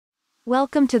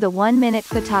Welcome to the 1 Minute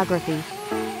Photography.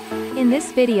 In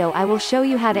this video I will show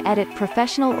you how to edit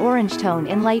professional orange tone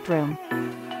in Lightroom.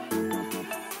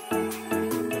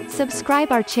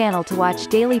 Subscribe our channel to watch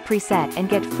daily preset and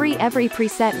get free every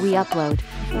preset we upload.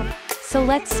 So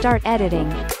let's start editing.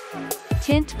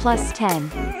 Tint plus 10.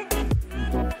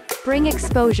 Bring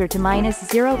exposure to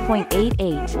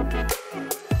 -0.88.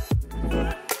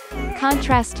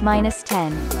 Contrast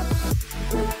 -10.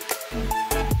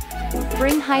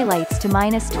 Bring highlights to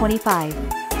 -25.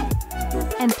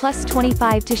 And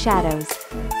 +25 to shadows.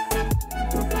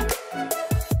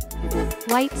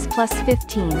 Whites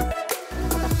 +15.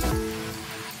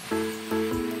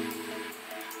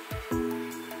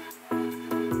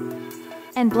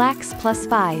 And blacks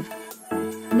 +5.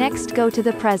 Next go to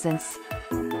the presence.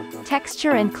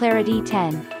 Texture and clarity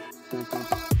 10.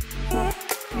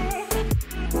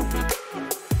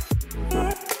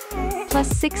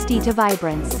 +60 to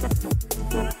vibrance.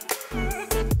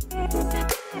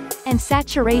 And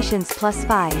saturations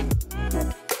 +5.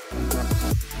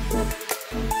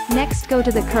 Next go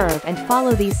to the curve and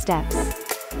follow these steps.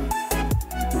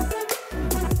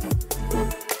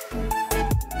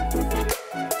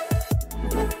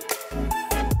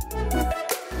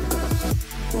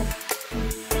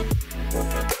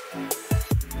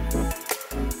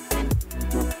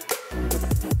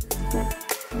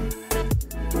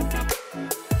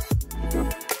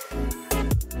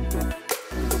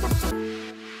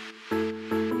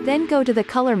 Then go to the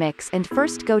color mix and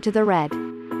first go to the red.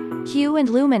 Hue and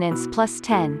luminance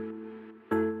 +10.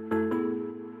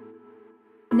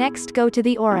 Next go to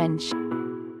the orange.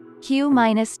 Hue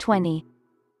 -20.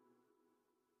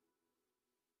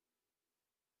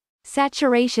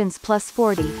 Saturations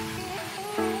 +40.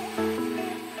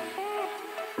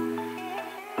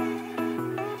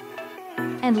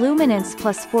 And luminance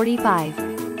 +45.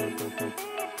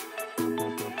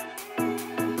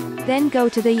 Then go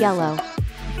to the yellow.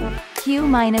 Hue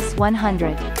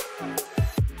 -100.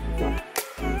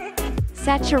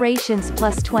 Saturations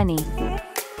 +20.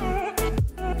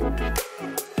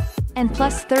 And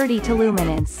 +30 to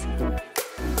luminance.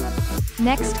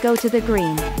 Next go to the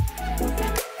green.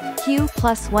 Hue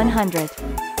 +100.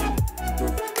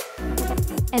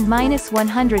 And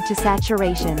 -100 to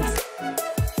saturations.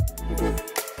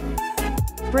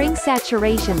 Bring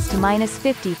saturations to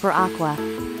 -50 for aqua.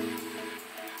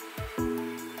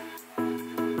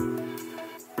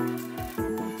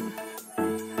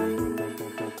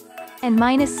 And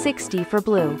 -60 for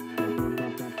blue.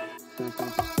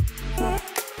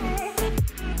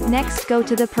 Next go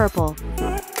to the purple.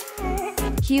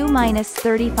 Hue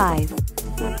 -35.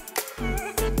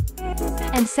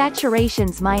 And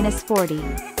saturations -40.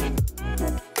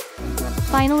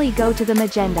 Finally go to the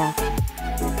magenta.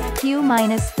 Hue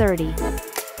 -30.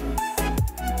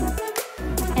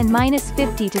 And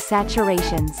 -50 to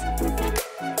saturations.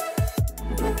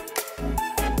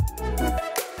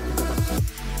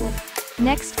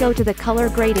 Next go to the color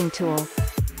grading tool.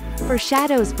 For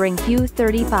shadows bring hue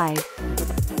 35.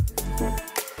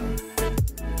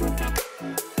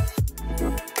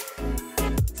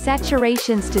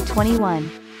 Saturations to 21.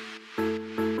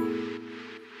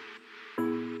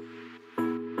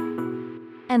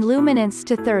 And luminance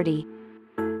to 30.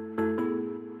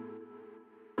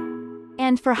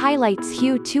 And for highlights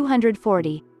hue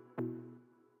 240.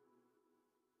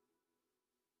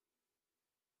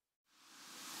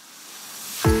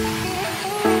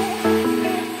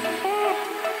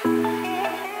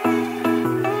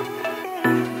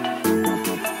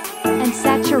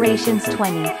 Saturations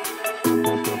 20.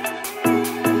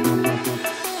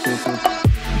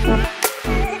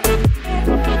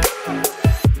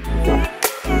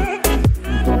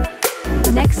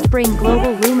 Next bring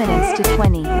global luminance to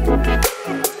 20.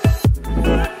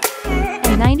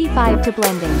 And 95 to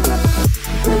blending.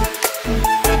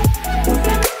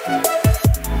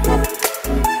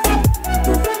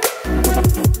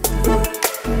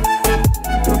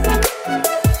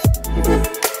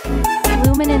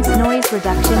 Noise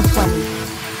reduction 20.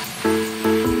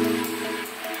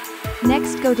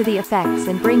 Next go to the effects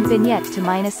and bring vignette to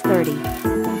 -30.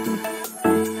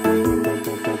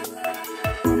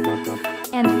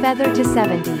 And feather to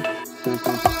 70.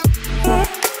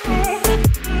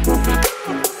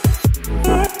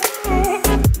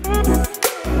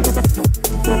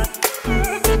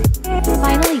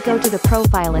 Finally go to the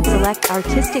profile and select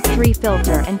Artistic 3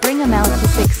 filter and bring amount to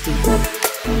 60.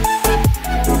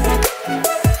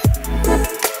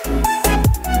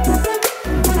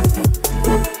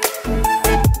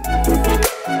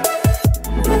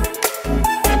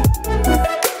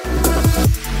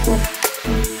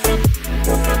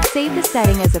 Save the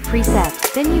setting as a preset,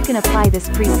 Then you can apply this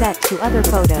preset to other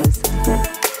photos.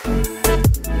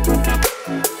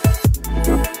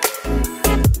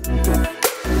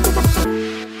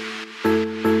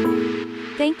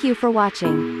 Thank you for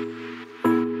watching.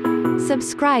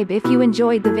 Subscribe if you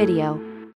enjoyed the video.